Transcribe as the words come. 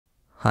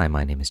Hi,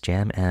 my name is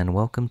Jam, and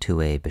welcome to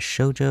a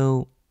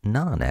Bishoujo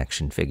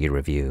non-action figure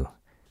review.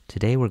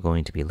 Today we're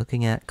going to be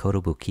looking at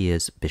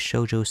Kotobukiya's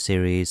Bishoujo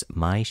series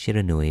Mai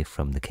Shiranui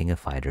from The King of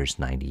Fighters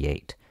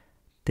 98.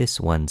 This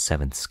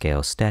 1/7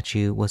 scale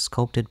statue was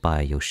sculpted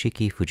by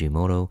Yoshiki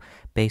Fujimoto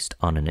based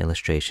on an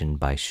illustration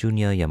by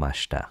Shunya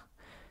Yamashita.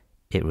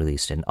 It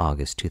released in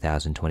August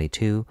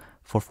 2022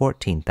 for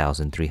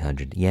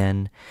 14,300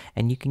 yen,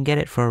 and you can get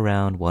it for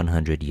around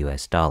 $100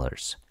 US.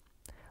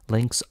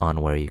 Links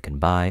on where you can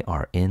buy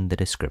are in the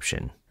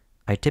description.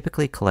 I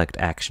typically collect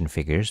action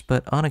figures,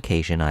 but on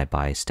occasion I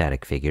buy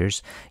static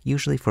figures,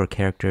 usually for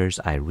characters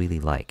I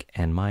really like,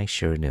 and Mai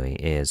Shiranui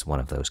is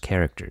one of those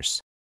characters.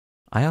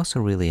 I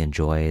also really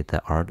enjoy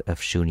the art of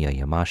Shunya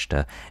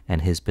Yamashita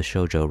and his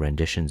Bishoujo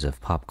renditions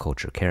of pop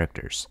culture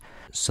characters,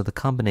 so the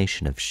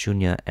combination of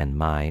Shunya and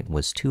Mai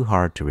was too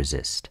hard to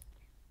resist.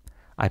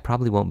 I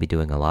probably won't be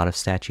doing a lot of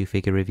statue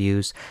figure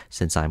reviews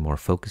since I'm more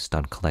focused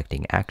on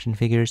collecting action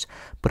figures,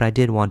 but I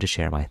did want to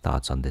share my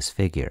thoughts on this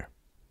figure.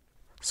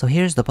 So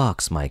here's the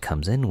box Mai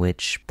comes in,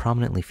 which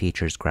prominently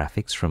features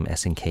graphics from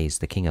SNK's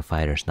The King of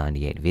Fighters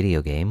 98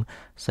 video game,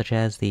 such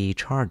as the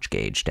charge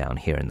gauge down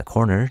here in the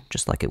corner,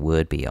 just like it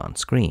would be on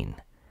screen.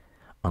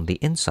 On the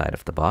inside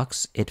of the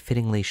box, it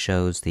fittingly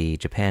shows the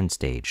Japan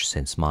stage,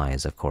 since Mai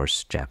is of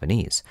course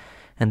Japanese,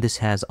 and this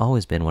has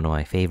always been one of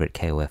my favorite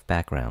KOF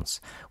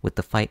backgrounds, with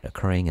the fight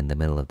occurring in the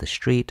middle of the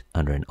street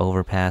under an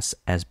overpass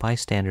as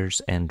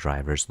bystanders and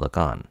drivers look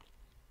on.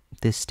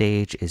 This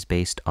stage is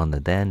based on the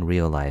then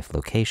real-life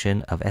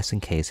location of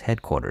SNK's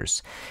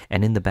headquarters,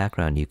 and in the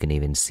background you can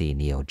even see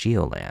Neo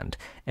Geo Land,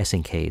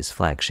 SNK's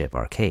flagship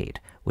arcade,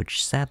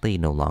 which sadly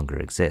no longer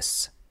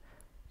exists.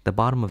 The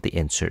bottom of the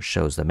insert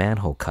shows the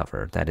manhole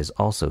cover that is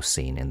also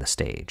seen in the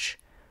stage.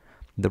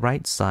 The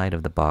right side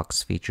of the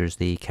box features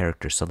the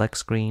character select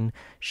screen,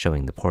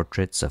 showing the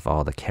portraits of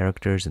all the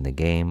characters in the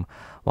game,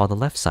 while the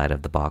left side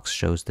of the box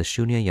shows the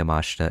Shunya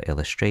Yamashita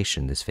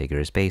illustration this figure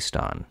is based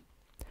on.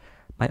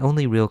 My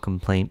only real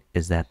complaint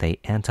is that they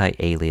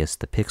anti-aliased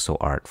the pixel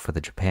art for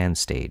the Japan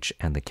stage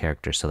and the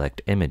character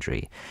select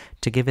imagery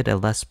to give it a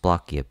less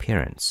blocky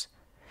appearance.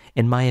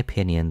 In my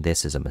opinion,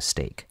 this is a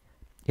mistake.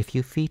 If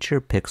you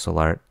feature pixel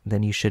art,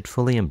 then you should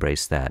fully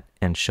embrace that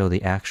and show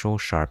the actual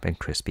sharp and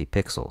crispy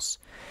pixels.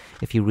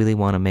 If you really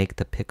want to make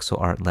the pixel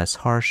art less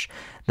harsh,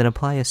 then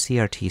apply a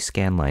CRT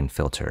scanline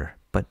filter,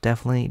 but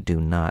definitely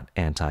do not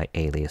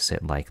anti-alias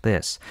it like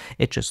this.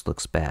 It just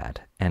looks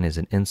bad and is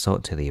an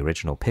insult to the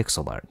original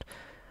pixel art.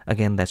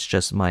 Again, that's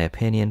just my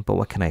opinion, but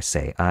what can I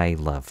say? I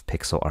love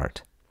pixel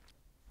art.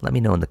 Let me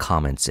know in the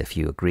comments if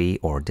you agree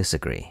or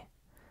disagree.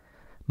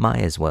 Mai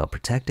is well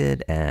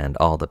protected, and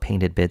all the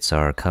painted bits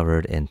are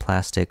covered in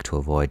plastic to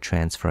avoid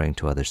transferring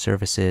to other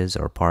surfaces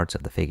or parts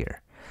of the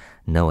figure.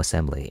 No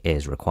assembly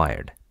is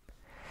required.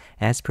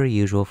 As per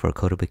usual for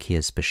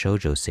Kotobukiya's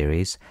Bishoujo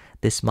series,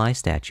 this Mai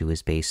statue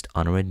is based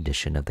on a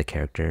rendition of the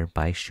character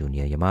by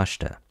Shunya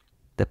Yamashita.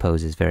 The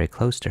pose is very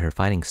close to her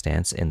fighting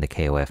stance in the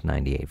KOF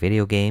 98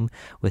 video game,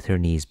 with her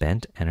knees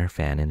bent and her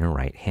fan in her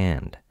right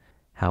hand.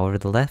 However,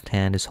 the left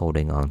hand is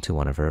holding onto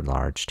one of her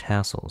large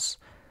tassels.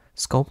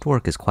 Sculpt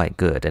work is quite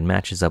good and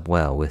matches up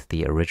well with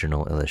the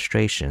original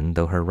illustration,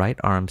 though her right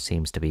arm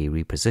seems to be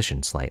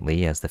repositioned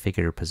slightly as the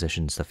figure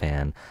positions the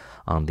fan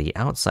on the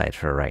outside of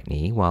her right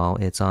knee while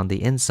it's on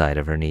the inside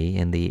of her knee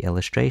in the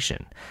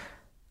illustration.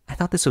 I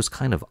thought this was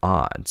kind of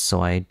odd,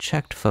 so I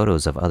checked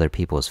photos of other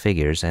people's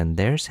figures and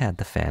theirs had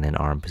the fan and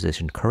arm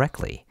positioned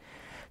correctly.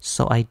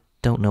 So I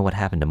don't know what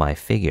happened to my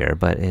figure,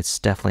 but it's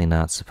definitely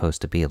not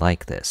supposed to be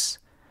like this.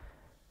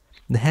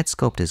 The head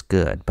sculpt is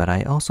good, but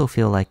I also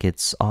feel like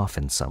it's off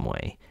in some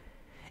way.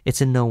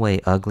 It's in no way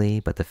ugly,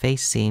 but the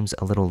face seems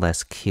a little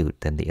less cute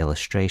than the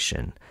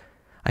illustration.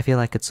 I feel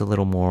like it's a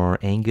little more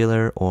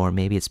angular, or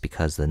maybe it's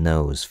because the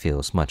nose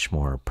feels much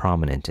more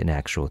prominent in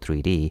actual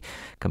 3D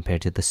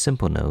compared to the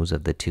simple nose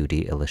of the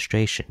 2D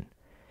illustration.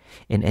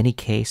 In any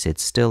case,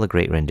 it's still a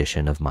great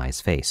rendition of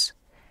Mai's face.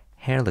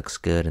 Hair looks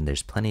good, and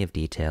there's plenty of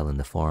detail in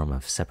the form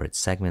of separate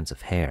segments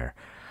of hair.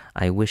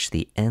 I wish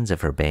the ends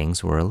of her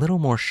bangs were a little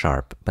more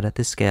sharp, but at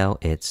this scale,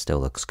 it still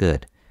looks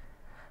good.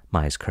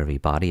 Mai's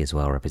curvy body is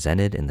well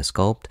represented in the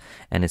sculpt,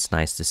 and it's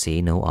nice to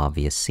see no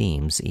obvious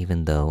seams,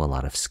 even though a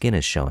lot of skin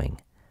is showing.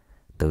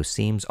 Those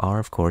seams are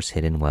of course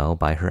hidden well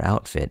by her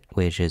outfit,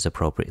 which is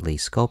appropriately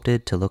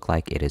sculpted to look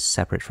like it is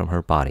separate from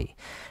her body,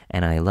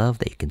 and I love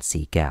that you can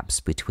see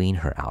gaps between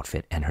her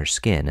outfit and her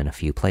skin in a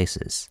few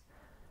places.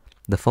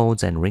 The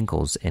folds and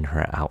wrinkles in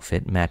her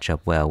outfit match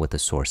up well with the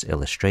source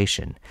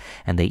illustration,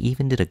 and they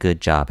even did a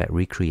good job at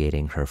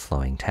recreating her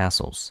flowing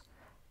tassels.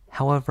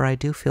 However, I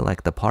do feel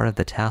like the part of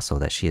the tassel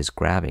that she is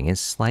grabbing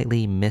is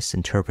slightly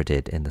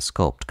misinterpreted in the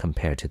sculpt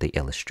compared to the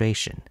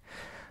illustration.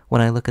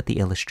 When I look at the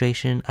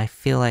illustration, I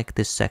feel like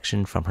this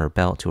section from her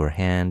belt to her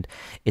hand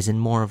is in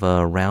more of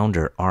a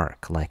rounder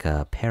arc, like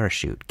a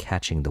parachute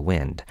catching the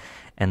wind,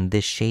 and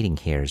this shading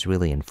here is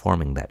really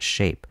informing that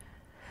shape.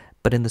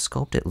 But in the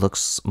sculpt it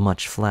looks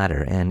much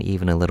flatter and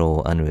even a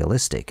little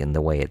unrealistic in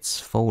the way it's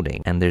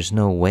folding, and there's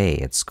no way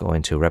it's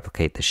going to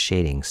replicate the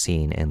shading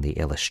seen in the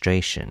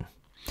illustration.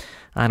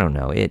 I don't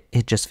know,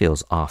 it just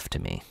feels off to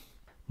me.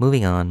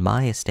 Moving on,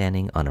 Mai is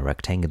standing on a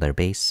rectangular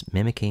base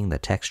mimicking the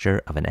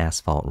texture of an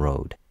asphalt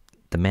road.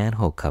 The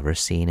manhole cover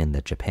seen in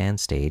the Japan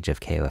stage of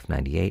KOF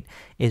 98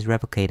 is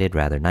replicated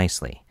rather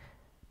nicely.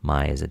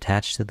 Mai is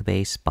attached to the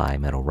base by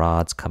metal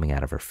rods coming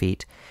out of her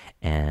feet,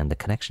 and the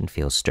connection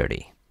feels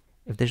sturdy.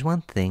 If there's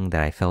one thing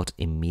that I felt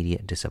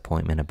immediate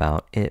disappointment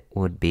about, it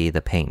would be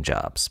the paint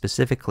job,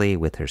 specifically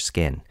with her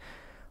skin.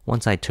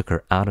 Once I took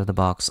her out of the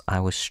box, I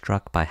was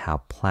struck by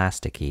how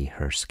plasticky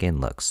her skin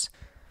looks.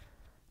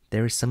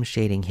 There is some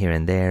shading here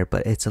and there,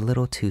 but it's a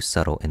little too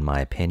subtle in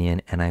my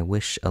opinion, and I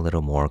wish a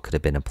little more could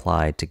have been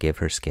applied to give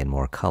her skin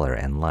more color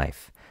and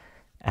life.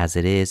 As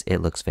it is,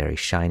 it looks very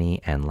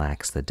shiny and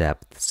lacks the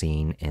depth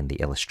seen in the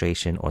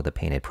illustration or the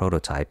painted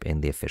prototype in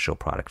the official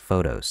product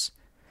photos.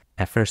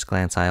 At first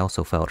glance, I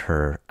also felt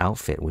her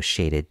outfit was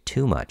shaded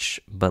too much,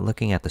 but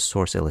looking at the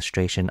source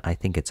illustration, I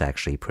think it's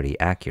actually pretty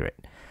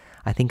accurate.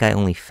 I think I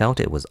only felt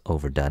it was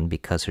overdone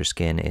because her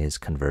skin is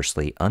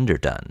conversely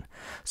underdone,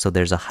 so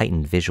there's a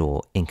heightened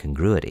visual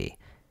incongruity.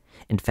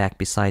 In fact,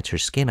 besides her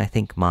skin, I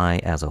think Mai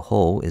as a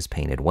whole is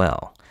painted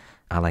well.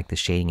 I like the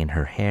shading in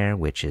her hair,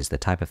 which is the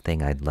type of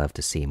thing I'd love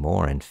to see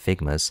more in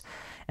Figmas,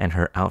 and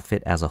her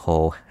outfit as a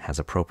whole has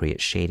appropriate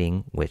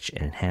shading, which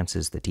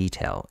enhances the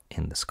detail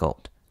in the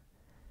sculpt.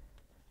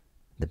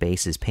 The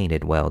base is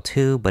painted well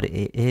too, but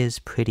it is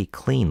pretty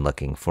clean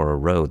looking for a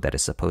road that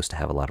is supposed to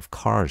have a lot of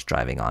cars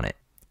driving on it.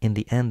 In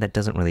the end, that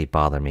doesn't really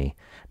bother me.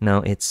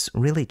 No, it's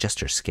really just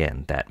her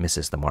skin that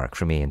misses the mark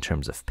for me in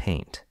terms of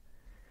paint.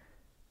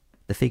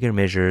 The figure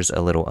measures a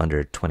little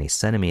under 20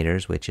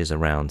 centimeters, which is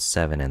around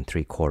 7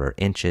 3/4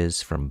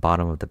 inches from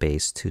bottom of the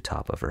base to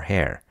top of her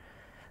hair.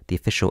 The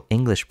official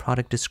English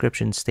product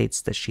description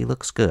states that she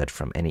looks good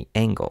from any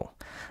angle,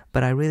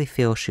 but I really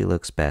feel she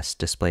looks best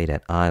displayed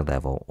at eye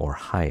level or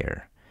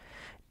higher.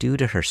 Due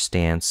to her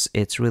stance,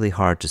 it's really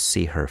hard to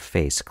see her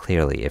face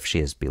clearly if she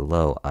is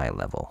below eye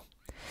level.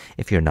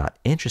 If you're not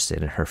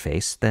interested in her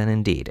face, then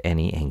indeed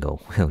any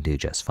angle will do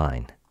just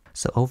fine.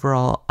 So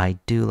overall, I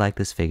do like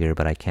this figure,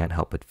 but I can't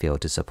help but feel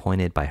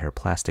disappointed by her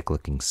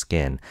plastic-looking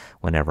skin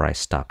whenever I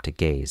stop to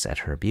gaze at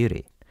her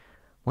beauty.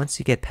 Once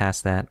you get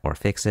past that or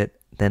fix it,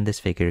 then this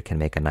figure can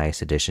make a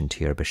nice addition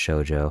to your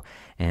Bishoujo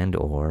and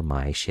or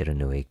Mai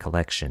Shiranui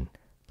collection.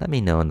 Let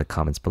me know in the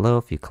comments below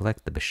if you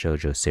collect the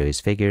Bishoujo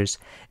series figures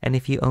and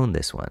if you own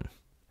this one.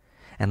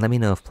 And let me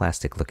know if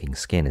plastic-looking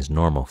skin is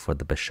normal for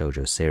the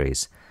Bishoujo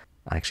series.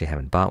 I actually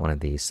haven't bought one of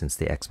these since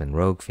the X-Men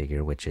Rogue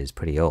figure, which is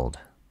pretty old.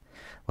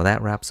 Well,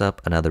 that wraps up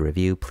another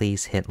review.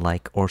 Please hit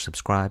like or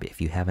subscribe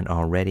if you haven't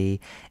already,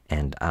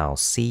 and I'll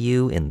see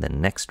you in the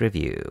next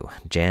review.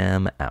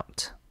 Jam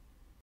out.